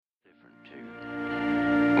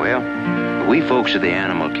Well, we folks of the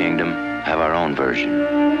animal kingdom have our own version.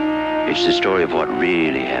 It's the story of what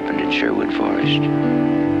really happened in Sherwood Forest.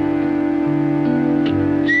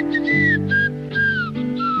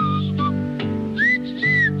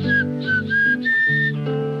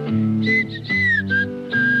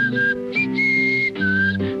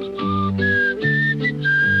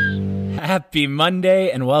 Happy Monday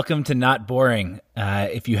and welcome to Not Boring.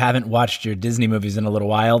 If you haven't watched your Disney movies in a little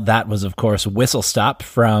while, that was, of course, Whistle Stop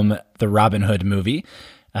from the Robinhood movie.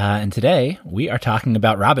 And today we are talking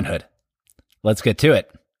about Robinhood. Let's get to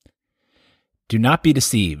it. Do not be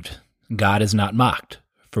deceived. God is not mocked.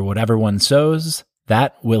 For whatever one sows,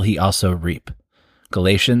 that will he also reap.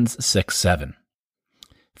 Galatians 6:7.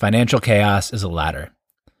 Financial chaos is a ladder.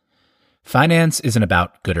 Finance isn't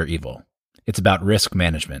about good or evil. It's about risk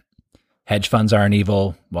management. Hedge funds aren't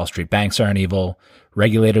evil, Wall Street banks aren't evil,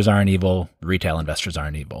 regulators aren't evil, retail investors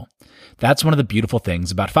aren't evil. That's one of the beautiful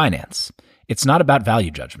things about finance. It's not about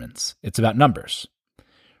value judgments, it's about numbers.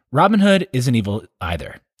 Robinhood isn't evil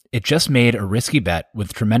either. It just made a risky bet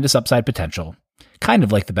with tremendous upside potential, kind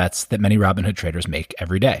of like the bets that many Robinhood traders make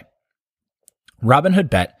every day.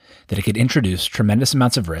 Robinhood bet that it could introduce tremendous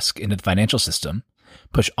amounts of risk into the financial system,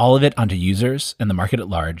 push all of it onto users and the market at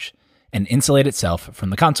large, and insulate itself from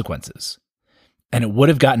the consequences. And it would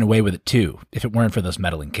have gotten away with it too if it weren't for those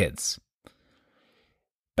meddling kids.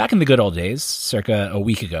 Back in the good old days, circa a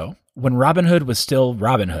week ago, when Robinhood was still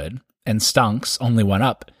Robinhood and stonks only went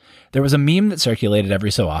up, there was a meme that circulated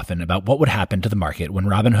every so often about what would happen to the market when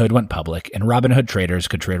Robinhood went public and Robinhood traders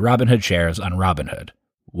could trade Robinhood shares on Robinhood.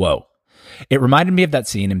 Whoa. It reminded me of that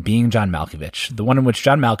scene in Being John Malkovich, the one in which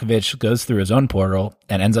John Malkovich goes through his own portal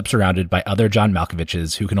and ends up surrounded by other John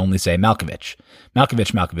Malkoviches who can only say Malkovich.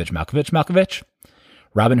 Malkovich, Malkovich, Malkovich, Malkovich.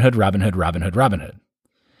 Robinhood, Robinhood, Robinhood, Robinhood.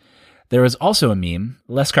 There was also a meme,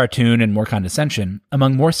 less cartoon and more condescension,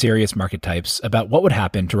 among more serious market types about what would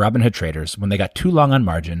happen to Robinhood traders when they got too long on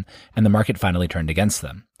margin and the market finally turned against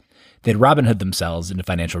them. They'd Robinhood themselves into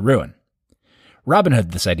financial ruin.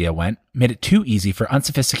 Robinhood, this idea went, made it too easy for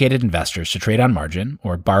unsophisticated investors to trade on margin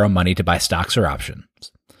or borrow money to buy stocks or options.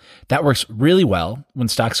 That works really well when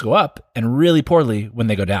stocks go up and really poorly when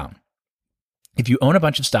they go down. If you own a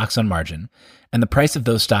bunch of stocks on margin and the price of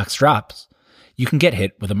those stocks drops, you can get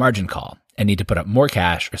hit with a margin call and need to put up more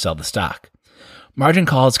cash or sell the stock. Margin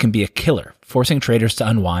calls can be a killer, forcing traders to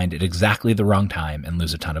unwind at exactly the wrong time and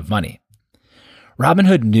lose a ton of money.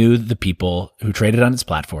 Robinhood knew the people who traded on its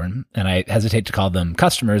platform, and I hesitate to call them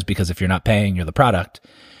customers because if you're not paying, you're the product,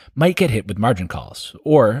 might get hit with margin calls,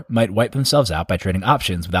 or might wipe themselves out by trading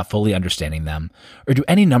options without fully understanding them, or do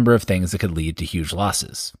any number of things that could lead to huge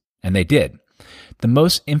losses. And they did. The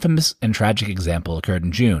most infamous and tragic example occurred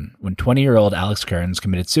in June, when 20-year-old Alex Kearns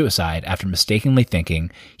committed suicide after mistakenly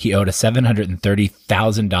thinking he owed a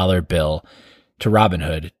 $730,000 bill to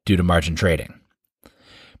Robinhood due to margin trading.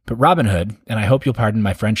 But Robinhood, and I hope you'll pardon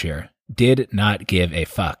my French here, did not give a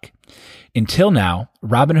fuck. Until now,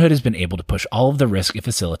 Robinhood has been able to push all of the risk it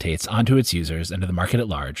facilitates onto its users and to the market at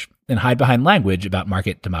large, and hide behind language about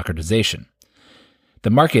market democratization. The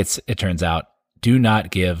markets, it turns out, do not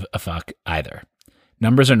give a fuck either.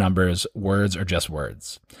 Numbers are numbers, words are just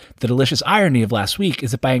words. The delicious irony of last week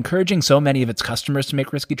is that by encouraging so many of its customers to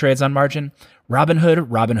make risky trades on margin, Robinhood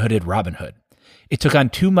Robinhooded Robinhood. It took on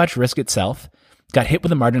too much risk itself, got hit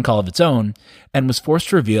with a margin call of its own, and was forced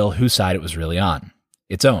to reveal whose side it was really on.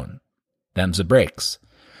 Its own. Them's the breaks.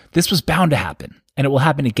 This was bound to happen, and it will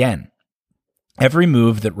happen again. Every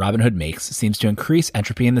move that Robinhood makes seems to increase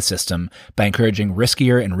entropy in the system by encouraging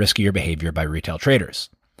riskier and riskier behavior by retail traders.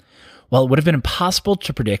 While it would have been impossible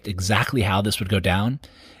to predict exactly how this would go down,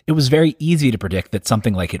 it was very easy to predict that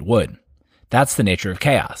something like it would. That's the nature of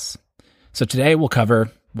chaos. So today we'll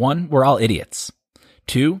cover 1, we're all idiots.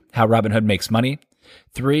 2, how Robinhood makes money.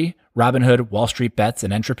 3, Robinhood, Wall Street bets,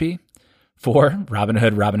 and entropy. 4,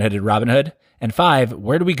 Robinhood, Robinhooded Robinhood. And 5,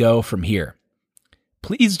 where do we go from here?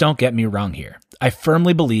 Please don't get me wrong here. I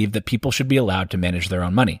firmly believe that people should be allowed to manage their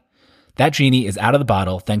own money. That genie is out of the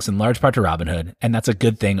bottle thanks in large part to Robinhood, and that's a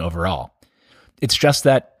good thing overall. It's just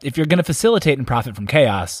that if you're going to facilitate and profit from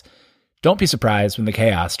chaos, don't be surprised when the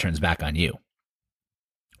chaos turns back on you.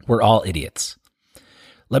 We're all idiots.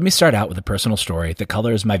 Let me start out with a personal story that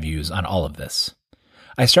colors my views on all of this.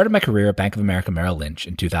 I started my career at Bank of America Merrill Lynch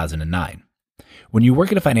in 2009. When you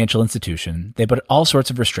work at a financial institution, they put all sorts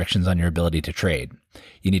of restrictions on your ability to trade.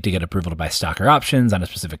 You need to get approval to buy stock or options on a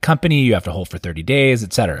specific company, you have to hold for 30 days,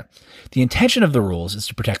 etc. The intention of the rules is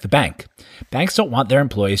to protect the bank. Banks don't want their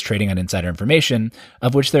employees trading on insider information,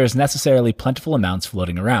 of which there is necessarily plentiful amounts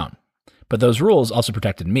floating around. But those rules also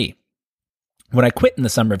protected me. When I quit in the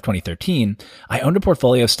summer of 2013, I owned a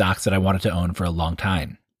portfolio of stocks that I wanted to own for a long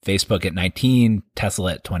time. Facebook at 19,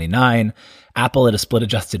 Tesla at 29, Apple at a split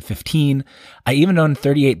adjusted 15. I even owned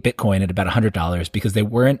 38 Bitcoin at about $100 because they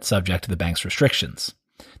weren't subject to the bank's restrictions.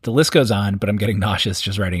 The list goes on, but I'm getting nauseous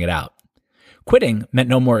just writing it out. Quitting meant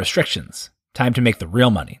no more restrictions. Time to make the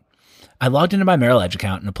real money. I logged into my Merrill Edge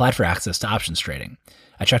account and applied for access to options trading.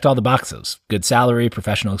 I checked all the boxes. Good salary,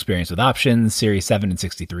 professional experience with options, Series 7 and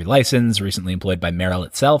 63 license, recently employed by Merrill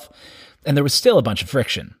itself, and there was still a bunch of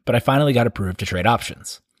friction, but I finally got approved to trade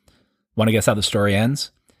options. Want to guess how the story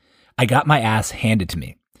ends? I got my ass handed to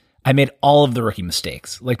me. I made all of the rookie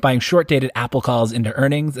mistakes, like buying short-dated Apple calls into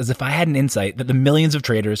earnings as if I had an insight that the millions of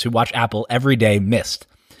traders who watch Apple every day missed.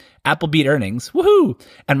 Apple beat earnings, woohoo,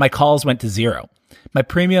 and my calls went to zero. My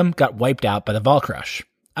premium got wiped out by the vol crush.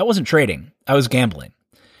 I wasn't trading, I was gambling.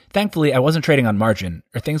 Thankfully, I wasn't trading on margin,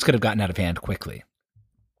 or things could have gotten out of hand quickly.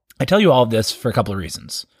 I tell you all of this for a couple of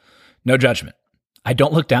reasons. No judgment. I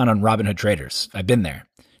don't look down on Robinhood traders. I've been there.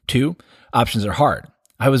 2, options are hard.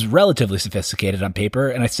 I was relatively sophisticated on paper,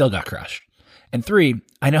 and I still got crushed. And 3,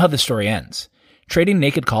 I know how the story ends. Trading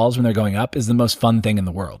naked calls when they're going up is the most fun thing in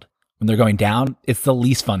the world. When they're going down, it's the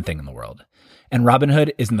least fun thing in the world. And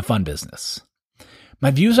Robinhood isn't the fun business. My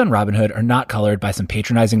views on Robinhood are not colored by some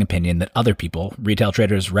patronizing opinion that other people, retail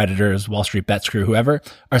traders, Redditors, Wall Street Bets crew, whoever,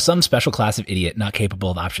 are some special class of idiot not capable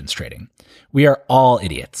of options trading. We are all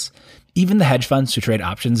idiots. Even the hedge funds who trade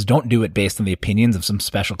options don't do it based on the opinions of some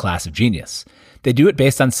special class of genius. They do it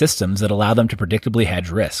based on systems that allow them to predictably hedge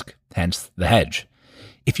risk, hence the hedge.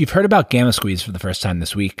 If you've heard about gamma squeeze for the first time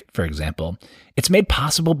this week, for example, it's made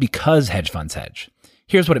possible because hedge funds hedge.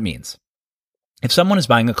 Here's what it means. If someone is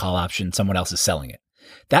buying a call option, someone else is selling it.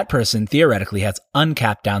 That person theoretically has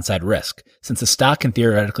uncapped downside risk, since the stock can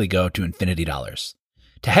theoretically go to infinity dollars.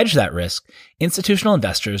 To hedge that risk, institutional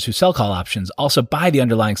investors who sell call options also buy the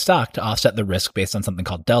underlying stock to offset the risk based on something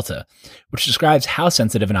called delta, which describes how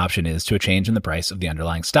sensitive an option is to a change in the price of the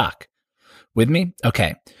underlying stock. With me?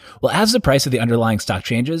 Okay. Well, as the price of the underlying stock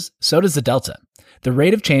changes, so does the delta. The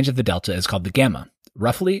rate of change of the delta is called the gamma.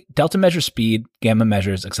 Roughly, delta measures speed, gamma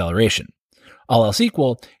measures acceleration. All else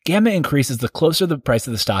equal, gamma increases the closer the price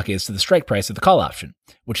of the stock is to the strike price of the call option,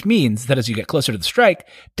 which means that as you get closer to the strike,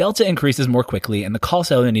 delta increases more quickly and the call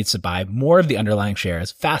seller needs to buy more of the underlying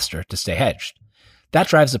shares faster to stay hedged. That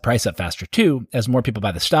drives the price up faster too, as more people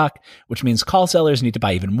buy the stock, which means call sellers need to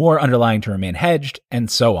buy even more underlying to remain hedged, and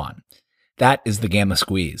so on. That is the gamma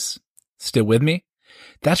squeeze. Still with me?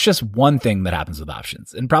 That's just one thing that happens with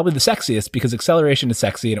options, and probably the sexiest because acceleration is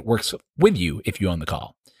sexy and it works with you if you own the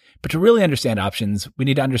call. But to really understand options, we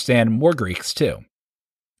need to understand more Greeks too.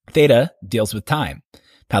 Theta deals with time,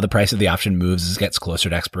 how the price of the option moves as it gets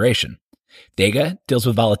closer to expiration. Vega deals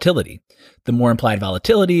with volatility. The more implied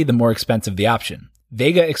volatility, the more expensive the option.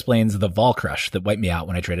 Vega explains the vol crush that wiped me out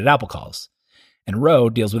when I traded Apple calls. And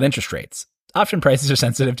Rho deals with interest rates. Option prices are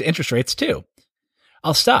sensitive to interest rates too.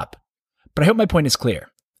 I'll stop, but I hope my point is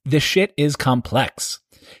clear. This shit is complex.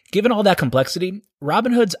 Given all that complexity,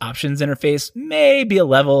 Robinhood's options interface may be a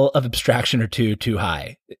level of abstraction or two too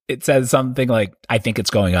high. It says something like, I think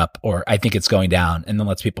it's going up, or I think it's going down, and then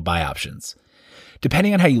lets people buy options.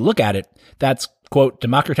 Depending on how you look at it, that's, quote,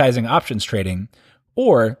 democratizing options trading,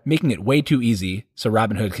 or making it way too easy so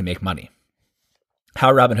Robinhood can make money.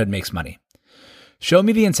 How Robinhood makes money. Show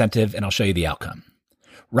me the incentive and I'll show you the outcome.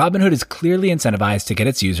 Robinhood is clearly incentivized to get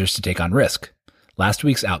its users to take on risk. Last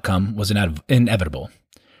week's outcome was inevitable.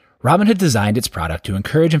 Robinhood designed its product to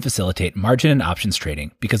encourage and facilitate margin and options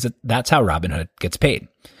trading because that's how Robinhood gets paid.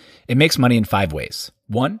 It makes money in 5 ways.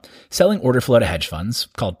 1, selling order flow to hedge funds,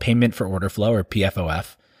 called payment for order flow or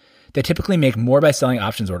PFOF. They typically make more by selling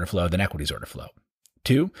options order flow than equities order flow.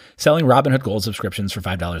 2, selling Robinhood Gold subscriptions for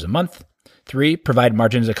 $5 a month. 3, provide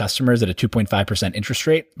margins to customers at a 2.5% interest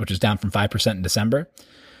rate, which is down from 5% in December.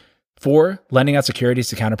 4, lending out securities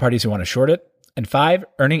to counterparties who want to short it. And 5,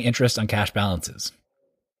 earning interest on cash balances.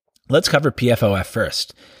 Let's cover PFOF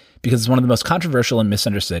first, because it's one of the most controversial and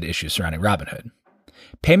misunderstood issues surrounding Robinhood.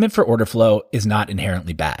 Payment for order flow is not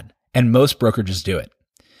inherently bad, and most brokerages do it.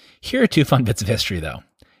 Here are 2 fun bits of history, though.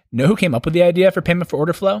 Know who came up with the idea for payment for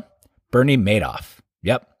order flow? Bernie Madoff.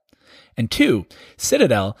 Yep. And 2,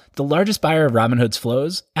 Citadel, the largest buyer of Robinhood's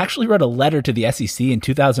flows, actually wrote a letter to the SEC in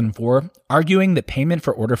 2004 arguing that payment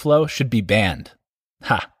for order flow should be banned.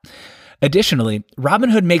 Ha! Additionally,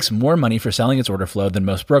 Robinhood makes more money for selling its order flow than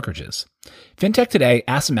most brokerages. FinTech Today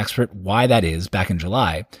asked some expert why that is back in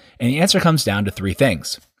July, and the answer comes down to 3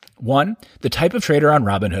 things. 1, the type of trader on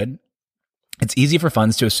Robinhood. It's easy for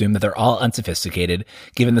funds to assume that they're all unsophisticated,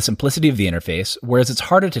 given the simplicity of the interface, whereas it's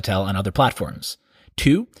harder to tell on other platforms.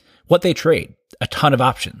 2, what they trade, a ton of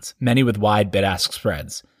options, many with wide bid-ask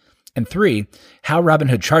spreads. And 3, how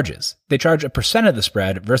Robinhood charges. They charge a % of the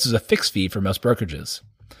spread versus a fixed fee for most brokerages.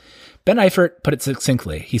 Ben Eifert put it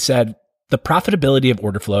succinctly. He said, the profitability of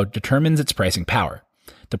order flow determines its pricing power.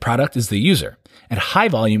 The product is the user, and high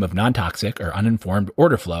volume of non-toxic or uninformed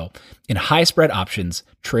order flow in high spread options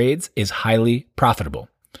trades is highly profitable.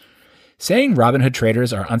 Saying Robinhood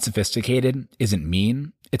traders are unsophisticated isn't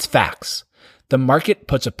mean, it's facts. The market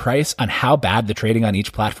puts a price on how bad the trading on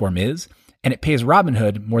each platform is, and it pays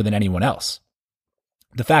Robinhood more than anyone else.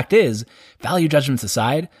 The fact is, value judgments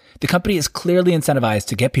aside, the company is clearly incentivized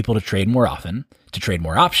to get people to trade more often, to trade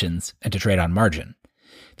more options, and to trade on margin.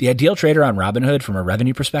 The ideal trader on Robinhood from a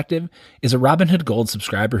revenue perspective is a Robinhood Gold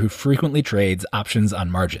subscriber who frequently trades options on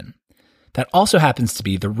margin. That also happens to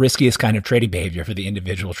be the riskiest kind of trading behavior for the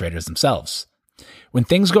individual traders themselves. When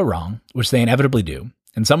things go wrong, which they inevitably do,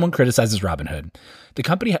 and someone criticizes Robinhood, the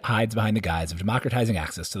company hides behind the guise of democratizing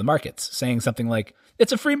access to the markets, saying something like,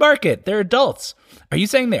 it's a free market, they're adults. Are you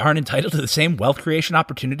saying they aren't entitled to the same wealth creation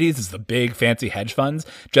opportunities as the big fancy hedge funds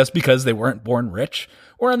just because they weren't born rich?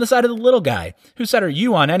 Or on the side of the little guy, whose side are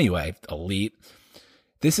you on anyway, elite?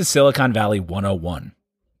 This is Silicon Valley 101.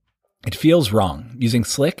 It feels wrong, using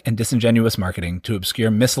slick and disingenuous marketing to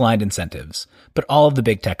obscure misaligned incentives, but all of the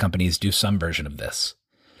big tech companies do some version of this.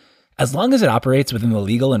 As long as it operates within the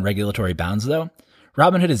legal and regulatory bounds, though,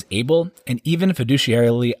 Robinhood is able and even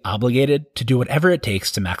fiduciarily obligated to do whatever it takes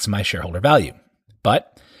to maximize shareholder value.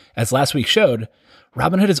 But, as last week showed,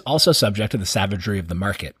 Robinhood is also subject to the savagery of the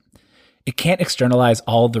market. It can't externalize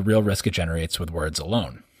all the real risk it generates with words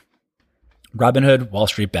alone. Robinhood, Wall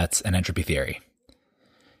Street bets, and entropy theory.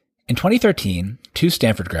 In 2013, 2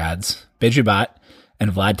 Stanford grads, Biju Bhatt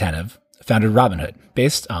and Vlad Tenev, founded Robinhood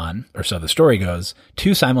based on, or so the story goes,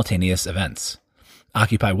 2 simultaneous events: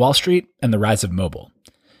 Occupy Wall Street and the rise of mobile.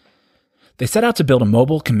 They set out to build a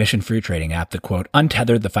mobile commission-free trading app that, quote,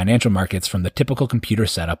 untethered the financial markets from the typical computer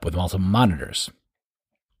setup with multiple monitors.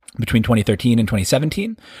 Between 2013 and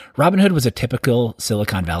 2017, Robinhood was a typical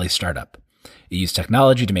Silicon Valley startup. It used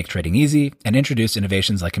technology to make trading easy and introduced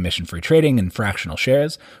innovations like commission-free trading and fractional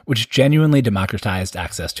shares, which genuinely democratized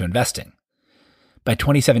access to investing. By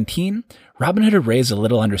 2017, Robinhood had raised a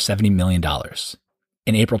little under $70 million.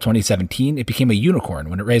 In April 2017, it became a unicorn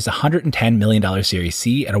when it raised a $110 million Series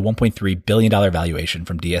C at a $1.3 billion valuation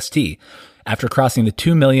from DST, after crossing the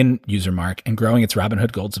 2 million user mark and growing its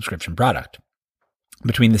Robinhood Gold subscription product.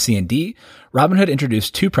 Between the C and D, Robinhood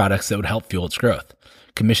introduced 2 products that would help fuel its growth: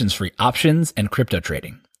 commissions-free options and crypto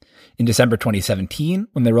trading. In December 2017,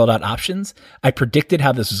 when they rolled out options, I predicted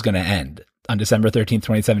how this was going to end. On December 13th,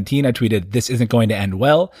 2017, I tweeted, "This isn't going to end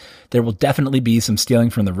well. There will definitely be some stealing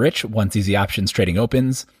from the rich once easy options trading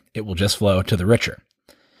opens. It will just flow to the richer."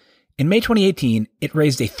 In May 2018, it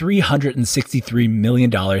raised a $363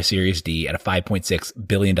 million Series D at a $5.6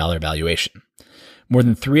 billion valuation. More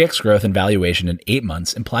than 3x growth in valuation in 8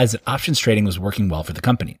 months implies that options trading was working well for the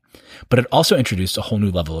company, but it also introduced a whole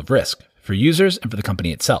new level of risk for users and for the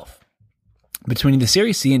company itself. Between the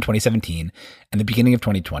Series C in 2017 and the beginning of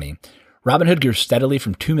 2020, Robinhood grew steadily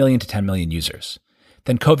from 2 million to 10 million users.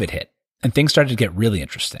 Then COVID hit, and things started to get really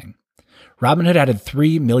interesting. Robinhood added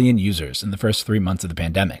 3 million users in the first 3 months of the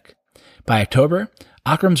pandemic. By October,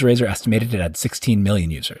 Occam's razor estimated it had 16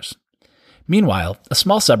 million users. Meanwhile, a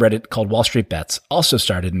small subreddit called Wall Street Bets, also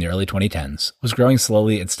started in the early 2010s, was growing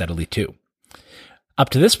slowly and steadily too. Up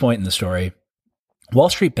to this point in the story, Wall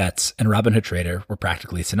Street Bets and Robinhood Trader were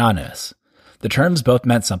practically synonymous. The terms both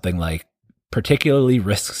meant something like particularly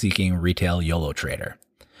risk-seeking retail YOLO trader.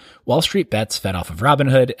 Wall Street Bets fed off of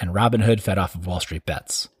Robinhood, and Robinhood fed off of Wall Street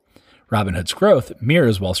Bets. Robinhood's growth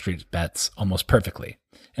mirrors Wall Street Bets almost perfectly.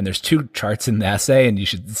 And there's 2 charts in the essay, and you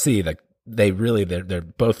should see that they're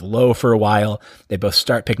both low for a while. They both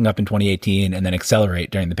start picking up in 2018 and then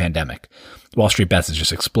accelerate during the pandemic. Wall Street Bets has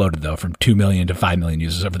just exploded, though, from 2 million to 5 million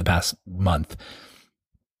users over the past month.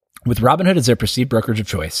 With Robinhood as their perceived brokerage of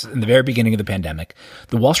choice in the very beginning of the pandemic,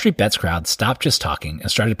 the Wall Street Bets crowd stopped just talking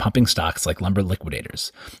and started pumping stocks like lumber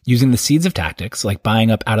liquidators, using the seeds of tactics like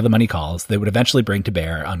buying up out-of-the-money calls they would eventually bring to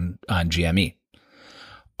bear on GME.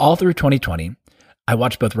 All through 2020, I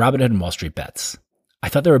watched both Robinhood and Wall Street Bets. I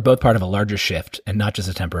thought they were both part of a larger shift and not just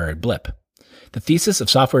a temporary blip. The thesis of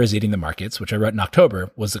software is eating the markets, which I wrote in October,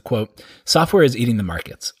 was the quote, "Software is eating the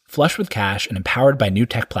markets, flush with cash and empowered by new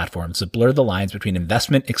tech platforms that blur the lines between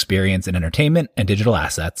investment, experience, and entertainment and digital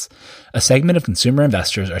assets. A segment of consumer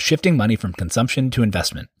investors are shifting money from consumption to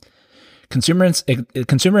investment.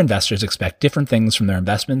 Consumer investors expect different things from their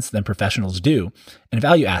investments than professionals do and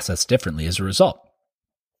value assets differently as a result.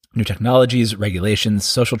 New technologies, regulations,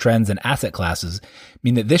 social trends, and asset classes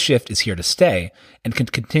mean that this shift is here to stay and can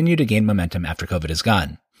continue to gain momentum after COVID is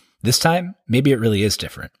gone. This time, maybe it really is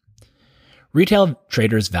different. Retail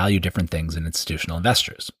traders value different things than institutional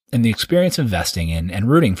investors, and the experience of investing in and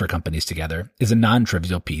rooting for companies together is a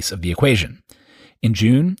non-trivial piece of the equation. In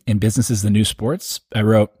June, in Business is the New Sports, I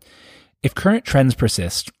wrote, "If current trends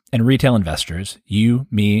persist and retail investors, you,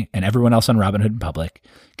 me, and everyone else on Robinhood in public,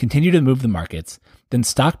 continue to move the markets, then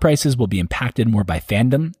stock prices will be impacted more by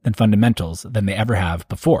fandom than fundamentals than they ever have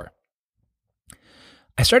before."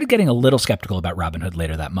 I started getting a little skeptical about Robinhood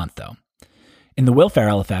later that month, though. In the Will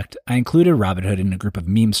Ferrell effect, I included Robinhood in a group of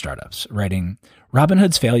meme startups, writing,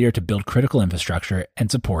 "Robinhood's failure to build critical infrastructure and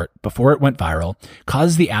support before it went viral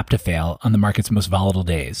caused the app to fail on the market's most volatile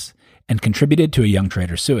days and contributed to a young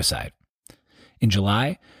trader's suicide." In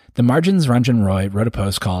July, the Margins Ranjan Roy wrote a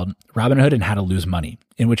post called "Robinhood and How to Lose Money,"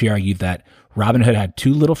 in which he argued that Robinhood had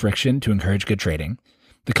too little friction to encourage good trading.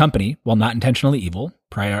 The company, while not intentionally evil,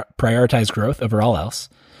 prioritized growth over all else,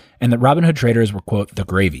 and that Robinhood traders were, quote, "the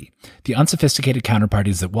gravy," the unsophisticated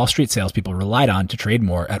counterparties that Wall Street salespeople relied on to trade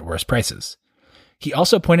more at worse prices. He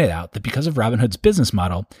also pointed out that because of Robinhood's business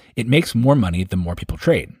model, it makes more money the more people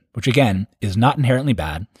trade, which again is not inherently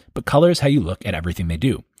bad, but colors how you look at everything they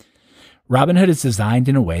do. Robinhood is designed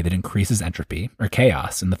in a way that increases entropy, or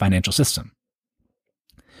chaos, in the financial system.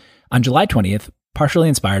 On July 20th, partially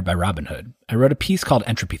inspired by Robinhood, I wrote a piece called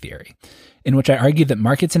Entropy Theory, in which I argued that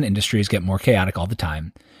markets and industries get more chaotic all the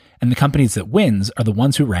time, and the companies that wins are the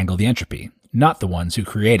ones who wrangle the entropy, not the ones who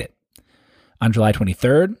create it. On July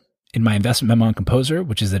 23rd, in my investment memo on Composer,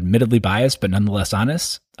 which is admittedly biased but nonetheless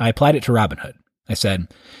honest, I applied it to Robinhood. I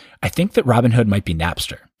said, "I think that Robinhood might be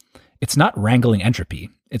Napster. It's not wrangling entropy,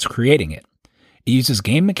 it's creating it. It uses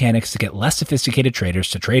game mechanics to get less sophisticated traders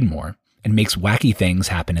to trade more and makes wacky things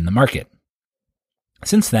happen in the market."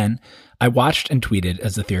 Since then, I watched and tweeted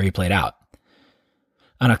as the theory played out.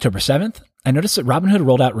 On October 7th, I noticed that Robinhood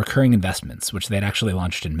rolled out recurring investments, which they had actually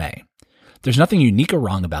launched in May. There's nothing unique or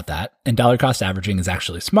wrong about that, and dollar cost averaging is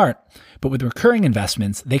actually smart, but with recurring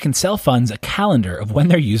investments, they can sell funds a calendar of when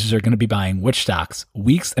their users are going to be buying which stocks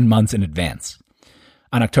weeks and months in advance.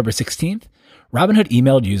 On October 16th, Robinhood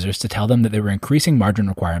emailed users to tell them that they were increasing margin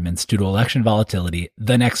requirements due to election volatility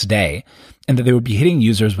the next day, and that they would be hitting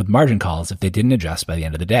users with margin calls if they didn't adjust by the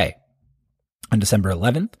end of the day. On December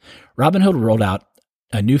 11th, Robinhood rolled out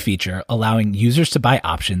a new feature allowing users to buy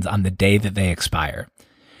options on the day that they expire.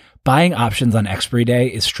 Buying options on expiry day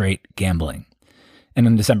is straight gambling. And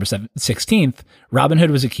on December 16th, Robinhood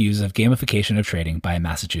was accused of gamification of trading by a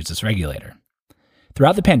Massachusetts regulator.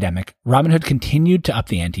 Throughout the pandemic, Robinhood continued to up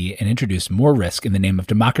the ante and introduced more risk in the name of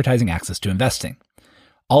democratizing access to investing.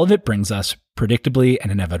 All of it brings us, predictably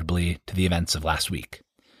and inevitably, to the events of last week.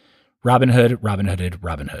 Robinhood, Robinhooded,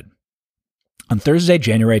 Robinhood. On Thursday,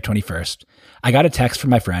 January 21st, I got a text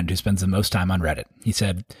from my friend who spends the most time on Reddit. He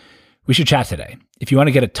said, "We should chat today. If you want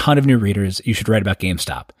to get a ton of new readers, you should write about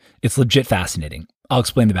GameStop. It's legit fascinating. I'll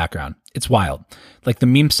explain the background. It's wild. Like the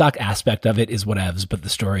meme stock aspect of it is whatevs, but the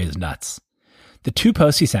story is nuts." The 2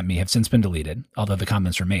 posts he sent me have since been deleted, although the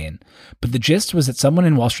comments remain. But the gist was that someone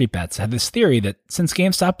in Wall Street Bets had this theory that since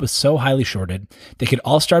GameStop was so highly shorted, they could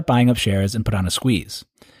all start buying up shares and put on a squeeze.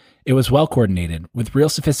 It was well coordinated, with real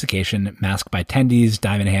sophistication masked by tendies,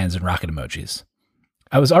 diamond hands, and rocket emojis.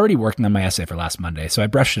 I was already working on my essay for last Monday, so I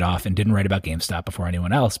brushed it off and didn't write about GameStop before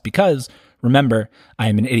anyone else because, remember, I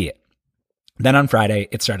am an idiot. Then on Friday,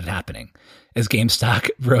 it started happening, as GameStop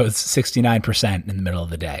rose 69% in the middle of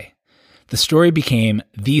the day. The story became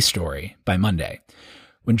the story by Monday,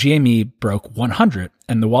 when GME broke 100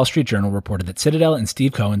 and the Wall Street Journal reported that Citadel and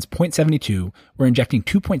Steve Cohen's Point72 were injecting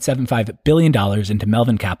 $2.75 billion into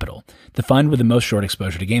Melvin Capital, the fund with the most short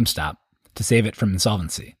exposure to GameStop, to save it from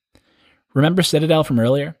insolvency. Remember Citadel from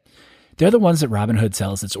earlier? They're the ones that Robinhood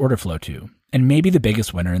sells its order flow to, and maybe the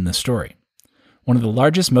biggest winner in this story. One of the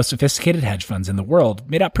largest, most sophisticated hedge funds in the world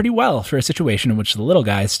made out pretty well for a situation in which the little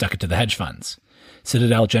guys stuck it to the hedge funds.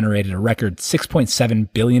 Citadel generated a record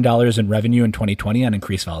 $6.7 billion in revenue in 2020 on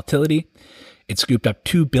increased volatility. It scooped up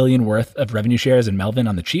 $2 billion worth of revenue shares in Melvin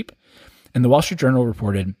on the cheap. And the Wall Street Journal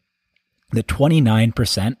reported that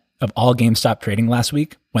 29% of all GameStop trading last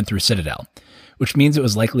week went through Citadel, which means it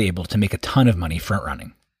was likely able to make a ton of money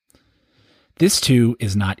front-running. This, too,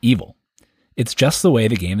 is not evil. It's just the way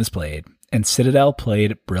the game is played, and Citadel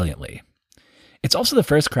played brilliantly. It's also the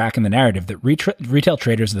first crack in the narrative that retail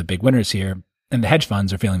traders are the big winners here, and the hedge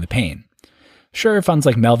funds are feeling the pain. Sure, funds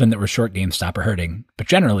like Melvin that were short GameStop are hurting, but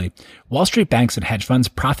generally, Wall Street banks and hedge funds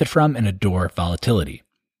profit from and adore volatility.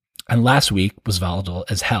 And last week was volatile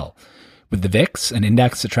as hell, with the VIX, an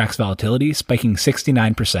index that tracks volatility, spiking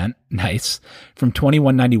 69%, nice, from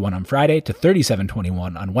 21.91 on Friday to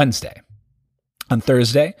 37.21 on Wednesday. On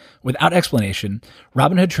Thursday, without explanation,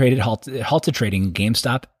 Robinhood halted trading in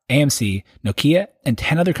GameStop, AMC, Nokia, and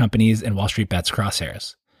 10 other companies in Wall Street Bet's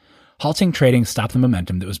crosshairs. Halting trading stopped the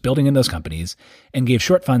momentum that was building in those companies and gave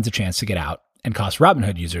short funds a chance to get out and cost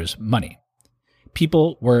Robinhood users money.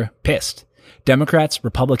 People were pissed. Democrats,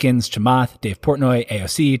 Republicans, Chamath, Dave Portnoy,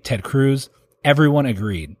 AOC, Ted Cruz, everyone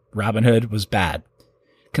agreed Robinhood was bad.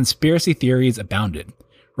 Conspiracy theories abounded.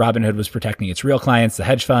 Robinhood was protecting its real clients, the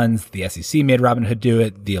hedge funds. The SEC made Robinhood do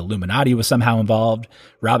it. The Illuminati was somehow involved.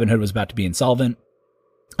 Robinhood was about to be insolvent.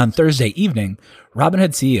 On Thursday evening,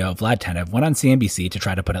 Robinhood CEO Vlad Tenev went on CNBC to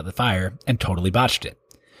try to put out the fire and totally botched it.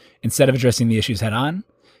 Instead of addressing the issues head on,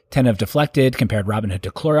 Tenev deflected, compared Robinhood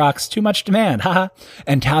to Clorox, too much demand, haha,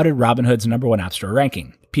 and touted Robinhood's #1 app store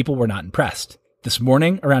ranking. People were not impressed. This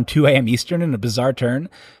morning, around 2 a.m. Eastern, in a bizarre turn,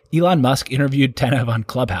 Elon Musk interviewed Tenev on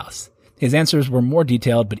Clubhouse. His answers were more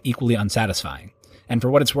detailed but equally unsatisfying. And for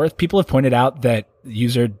what it's worth, people have pointed out that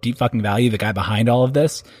user Deep Fucking Value, the guy behind all of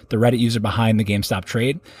this, the Reddit user behind the GameStop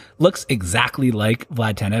trade, looks exactly like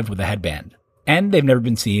Vlad Tenev with a headband. And they've never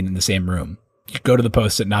been seen in the same room. You go to the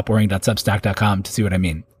post at notboring.substack.com to see what I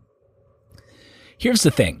mean. Here's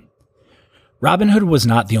the thing. Robinhood was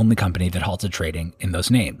not the only company that halted trading in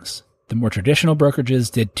those names. The more traditional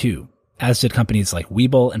brokerages did too, as did companies like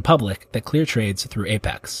Webull and Public that clear trades through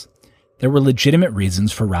Apex. There were legitimate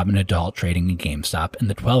reasons for Robinhood to halt trading in GameStop and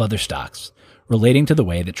the 12 other stocks relating to the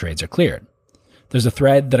way that trades are cleared. There's a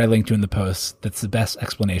thread that I linked to in the post that's the best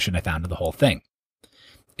explanation I found of the whole thing.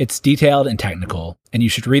 It's detailed and technical, and you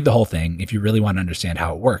should read the whole thing if you really want to understand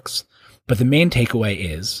how it works. But the main takeaway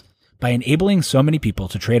is, by enabling so many people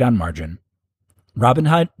to trade on margin,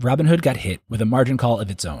 Robinhood got hit with a margin call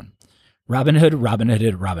of its own.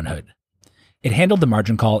 Robinhooded. It handled the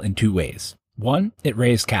margin call in two ways. One, it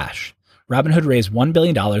raised cash. Robinhood raised $1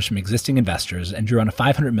 billion from existing investors and drew on a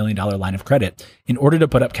 $500 million line of credit in order to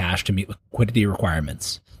put up cash to meet liquidity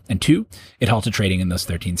requirements. And two, it halted trading in those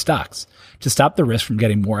 13 stocks. To stop the risk from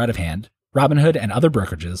getting more out of hand, Robinhood and other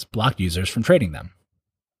brokerages blocked users from trading them.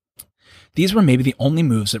 These were maybe the only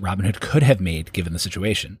moves that Robinhood could have made given the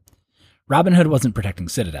situation. Robinhood wasn't protecting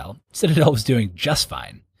Citadel. Citadel was doing just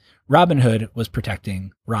fine. Robinhood was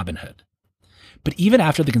protecting Robinhood. But even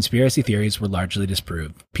after the conspiracy theories were largely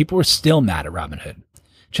disproved, people were still mad at Robinhood.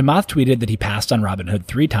 Chamath tweeted that he passed on Robinhood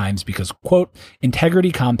 3 times because, quote,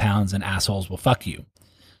 integrity compounds and assholes will fuck you.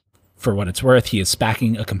 For what it's worth, he is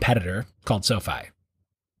spacking a competitor called SoFi.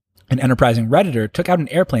 An enterprising Redditor took out an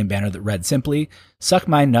airplane banner that read simply, "Suck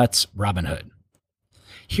my nuts, Robinhood."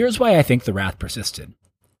 Here's why I think the wrath persisted.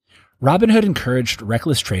 Robinhood encouraged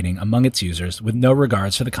reckless trading among its users with no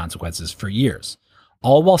regards for the consequences for years,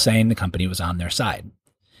 all while saying the company was on their side.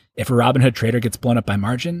 If a Robinhood trader gets blown up by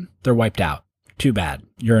margin, they're wiped out. Too bad,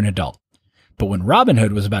 you're an adult. But when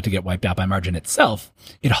Robinhood was about to get wiped out by margin itself,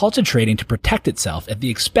 it halted trading to protect itself at the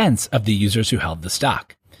expense of the users who held the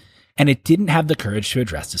stock. And it didn't have the courage to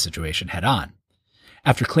address the situation head on.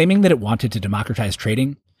 After claiming that it wanted to democratize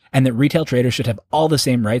trading and that retail traders should have all the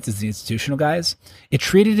same rights as the institutional guys, it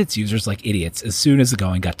treated its users like idiots as soon as the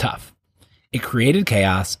going got tough. It created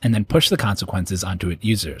chaos and then pushed the consequences onto its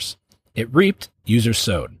users. It reaped, users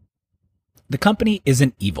sowed. The company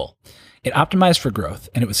isn't evil. It optimized for growth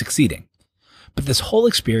and it was succeeding. But this whole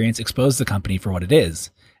experience exposed the company for what it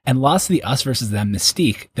is and lost the us versus them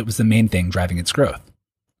mystique that was the main thing driving its growth.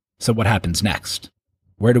 So what happens next?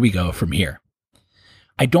 Where do we go from here?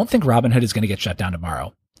 I don't think Robinhood is going to get shut down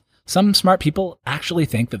tomorrow. Some smart people actually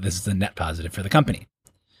think that this is a net positive for the company.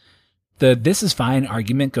 The "this is fine"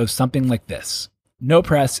 argument goes something like this. No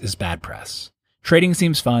press is bad press. Trading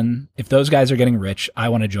seems fun. If those guys are getting rich, I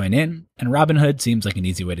want to join in, and Robinhood seems like an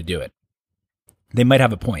easy way to do it. They might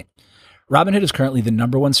have a point. Robinhood is currently the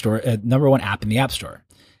number one app in the App Store.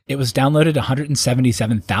 It was downloaded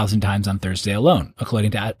 177,000 times on Thursday alone,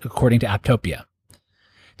 according to Apptopia.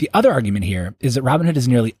 The other argument here is that Robinhood has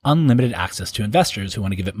nearly unlimited access to investors who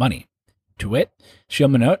want to give it money. To wit, Shil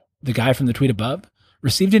Manot, the guy from the tweet above,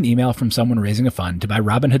 received an email from someone raising a fund to buy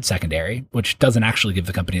Robinhood secondary, which doesn't actually give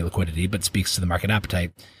the company liquidity but speaks to the market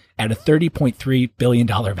appetite, at a $30.3 billion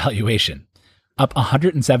valuation, up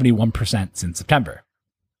 171% since September.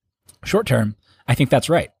 Short term, I think that's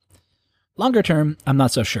right. Longer term, I'm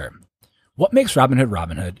not so sure. What makes Robinhood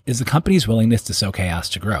Robinhood is the company's willingness to sow chaos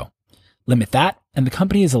to grow. Limit that, and the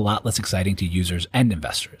company is a lot less exciting to users and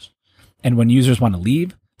investors. And when users want to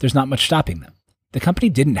leave, there's not much stopping them. The company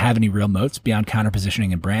didn't have any real moats beyond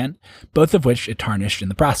counter-positioning and brand, both of which it tarnished in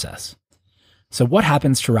the process. So what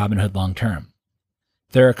happens to Robinhood long term?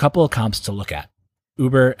 There are a couple of comps to look at.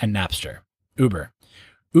 Uber and Napster. Uber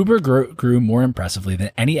grew more impressively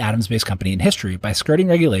than any atoms-based company in history by skirting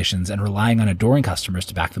regulations and relying on adoring customers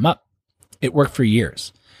to back them up. It worked for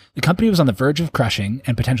years. The company was on the verge of crushing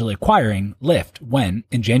and potentially acquiring Lyft when,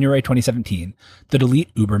 in January 2017, the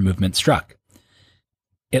delete Uber movement struck.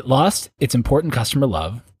 It lost its important customer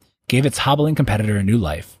love, gave its hobbling competitor a new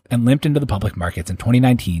life, and limped into the public markets in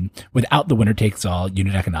 2019 without the winner-takes-all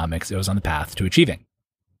unit economics it was on the path to achieving.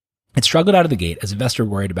 It struggled out of the gate as investors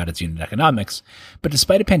worried about its unit economics, but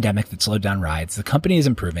despite a pandemic that slowed down rides, the company is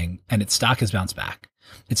improving and its stock has bounced back.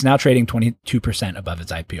 It's now trading 22% above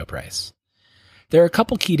its IPO price. There are a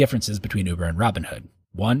couple key differences between Uber and Robinhood.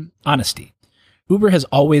 One, honesty. Uber has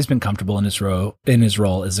always been comfortable in his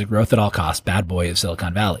role as a growth at all costs bad boy of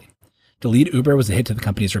Silicon Valley. The lead Uber was a hit to the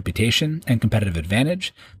company's reputation and competitive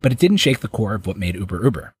advantage, but it didn't shake the core of what made Uber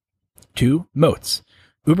Uber. Two, moats.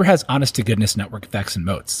 Uber has honest-to-goodness network effects and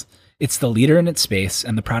moats. It's the leader in its space,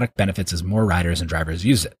 and the product benefits as more riders and drivers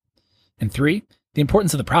use it. And three, the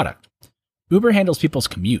importance of the product. Uber handles people's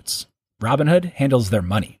commutes. Robinhood handles their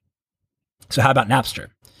money. So how about Napster?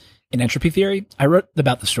 In Entropy Theory, I wrote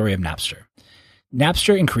about the story of Napster.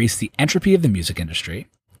 Napster increased the entropy of the music industry,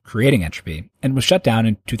 creating entropy, and was shut down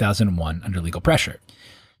in 2001 under legal pressure.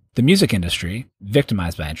 The music industry,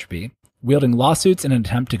 victimized by entropy, wielding lawsuits in an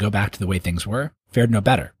attempt to go back to the way things were, fared no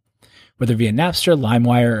better. Whether via Napster,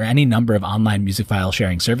 LimeWire, or any number of online music file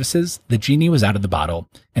sharing services, the genie was out of the bottle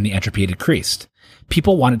and the entropy had decreased.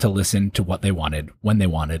 People wanted to listen to what they wanted when they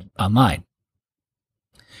wanted online.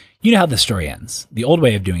 You know how this story ends. The old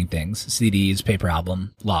way of doing things, CDs, paper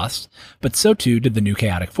album, lost, but so too did the new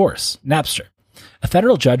chaotic force, Napster. A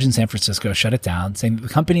federal judge in San Francisco shut it down, saying that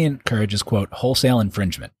the company encourages, quote, wholesale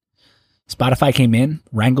infringement. Spotify came in,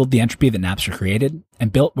 wrangled the entropy that Napster created,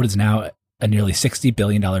 and built what is now a nearly $60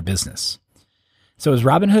 billion business. So is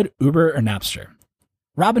Robinhood, Uber, or Napster?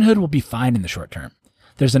 Robinhood will be fine in the short term.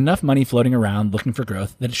 There's enough money floating around looking for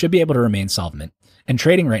growth that it should be able to remain solvent, and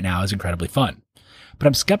trading right now is incredibly fun. But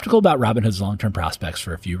I'm skeptical about Robinhood's long-term prospects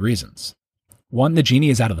for a few reasons. One, the genie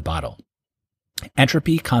is out of the bottle.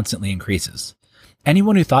 Entropy constantly increases.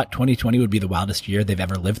 Anyone who thought 2020 would be the wildest year they've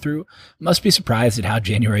ever lived through must be surprised at how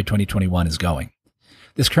January 2021 is going.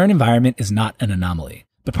 This current environment is not an anomaly,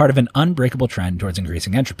 but part of an unbreakable trend towards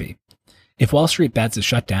increasing entropy. If Wall Street Bets is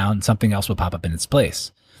shut down, something else will pop up in its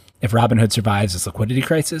place. If Robinhood survives this liquidity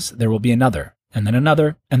crisis, there will be another, and then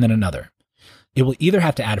another, and then another. It will either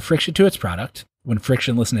have to add friction to its product, when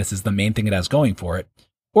frictionlessness is the main thing it has going for it,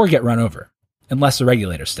 or get run over, unless the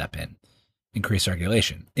regulators step in, increase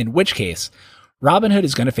regulation, in which case, Robinhood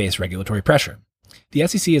is going to face regulatory pressure. The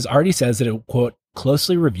SEC has already says that it will, quote,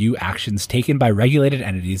 closely review actions taken by regulated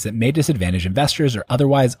entities that may disadvantage investors or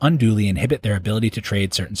otherwise unduly inhibit their ability to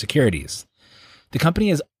trade certain securities. The company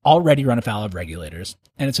has already run afoul of regulators,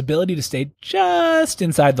 and its ability to stay just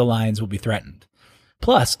inside the lines will be threatened.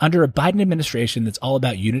 Plus, under a Biden administration that's all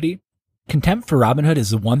about unity, contempt for Robinhood is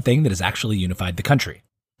the one thing that has actually unified the country.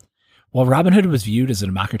 While Robinhood was viewed as a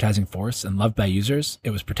democratizing force and loved by users, it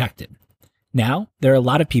was protected. Now, there are a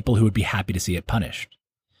lot of people who would be happy to see it punished.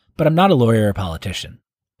 But I'm not a lawyer or a politician.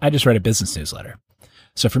 I just write a business newsletter.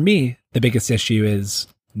 So for me, the biggest issue is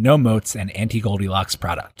no moats and anti-Goldilocks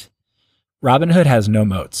product. Robinhood has no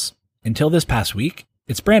moats. Until this past week,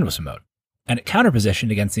 its brand was a moat, and it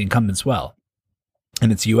counterpositioned against the incumbents well.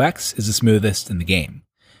 And its UX is the smoothest in the game.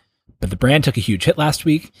 But the brand took a huge hit last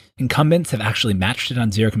week, incumbents have actually matched it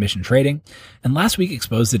on zero-commission trading, and last week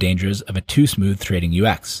exposed the dangers of a too smooth trading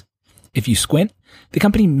UX. If you squint, the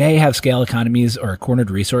company may have scale economies or a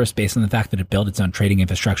cornered resource based on the fact that it built its own trading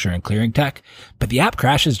infrastructure and clearing tech, but the app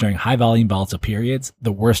crashes during high-volume volatile periods,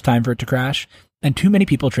 the worst time for it to crash, and too many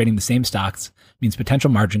people trading the same stocks means potential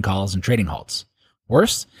margin calls and trading halts.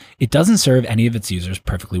 Worse, it doesn't serve any of its users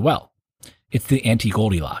perfectly well. It's the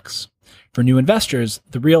anti-Goldilocks. For new investors,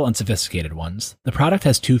 the real unsophisticated ones, the product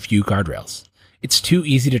has too few guardrails. It's too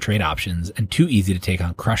easy to trade options and too easy to take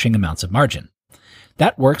on crushing amounts of margin.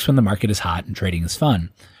 That works when the market is hot and trading is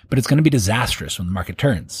fun, but it's going to be disastrous when the market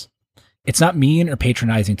turns. It's not mean or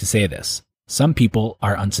patronizing to say this. Some people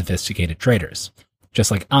are unsophisticated traders, just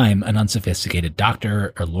like I'm an unsophisticated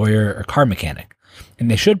doctor or lawyer or car mechanic, and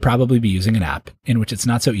they should probably be using an app in which it's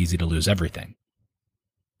not so easy to lose everything.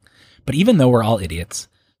 But even though we're all idiots,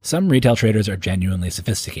 some retail traders are genuinely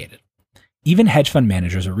sophisticated. Even hedge fund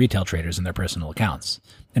managers are retail traders in their personal accounts,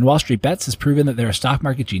 and Wall Street Bets has proven that there are stock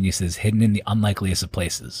market geniuses hidden in the unlikeliest of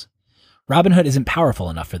places. Robinhood isn't powerful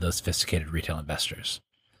enough for those sophisticated retail investors.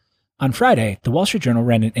 On Friday, the Wall Street Journal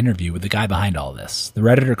ran an interview with the guy behind all this, the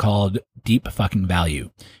Redditor called Deep Fucking Value,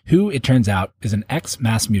 who, it turns out, is an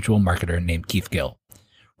ex-Mass Mutual marketer named Keith Gill.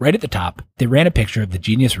 Right at the top, they ran a picture of the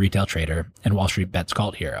genius retail trader and Wall Street Bets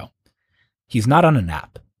cult hero. He's not on a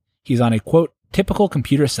nap. He's on a, quote, typical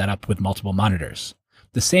computer setup with multiple monitors,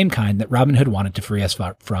 the same kind that Robinhood wanted to free us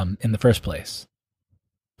from in the first place.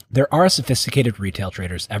 There are sophisticated retail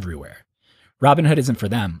traders everywhere. Robinhood isn't for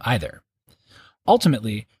them either.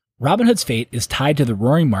 Ultimately, Robinhood's fate is tied to the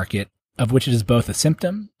roaring market, of which it is both a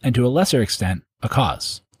symptom and, to a lesser extent, a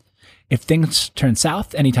cause. If things turn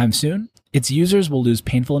south anytime soon, its users will lose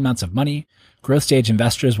painful amounts of money, growth stage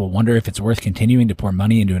investors will wonder if it's worth continuing to pour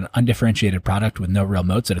money into an undifferentiated product with no real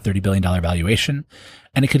moats at a $30 billion valuation,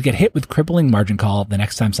 and it could get hit with crippling margin call the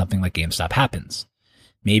next time something like GameStop happens.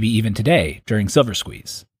 Maybe even today, during Silver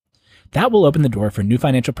Squeeze. That will open the door for new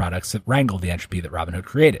financial products that wrangle the entropy that Robinhood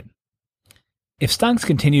created. If stocks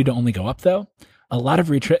continue to only go up, though, a lot of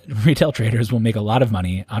retail traders will make a lot of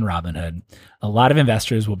money on Robinhood. A lot of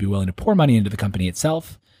investors will be willing to pour money into the company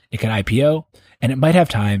itself. It could IPO, and it might have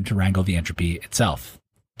time to wrangle the entropy itself.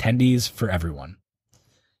 Tendies for everyone.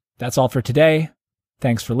 That's all for today.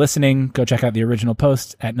 Thanks for listening. Go check out the original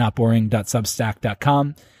post at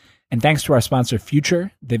notboring.substack.com. And thanks to our sponsor,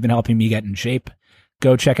 Future. They've been helping me get in shape.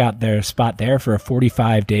 Go check out their spot there for a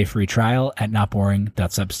 45-day free trial at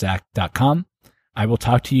notboring.substack.com. I will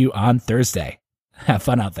talk to you on Thursday. Have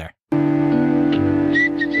fun out there.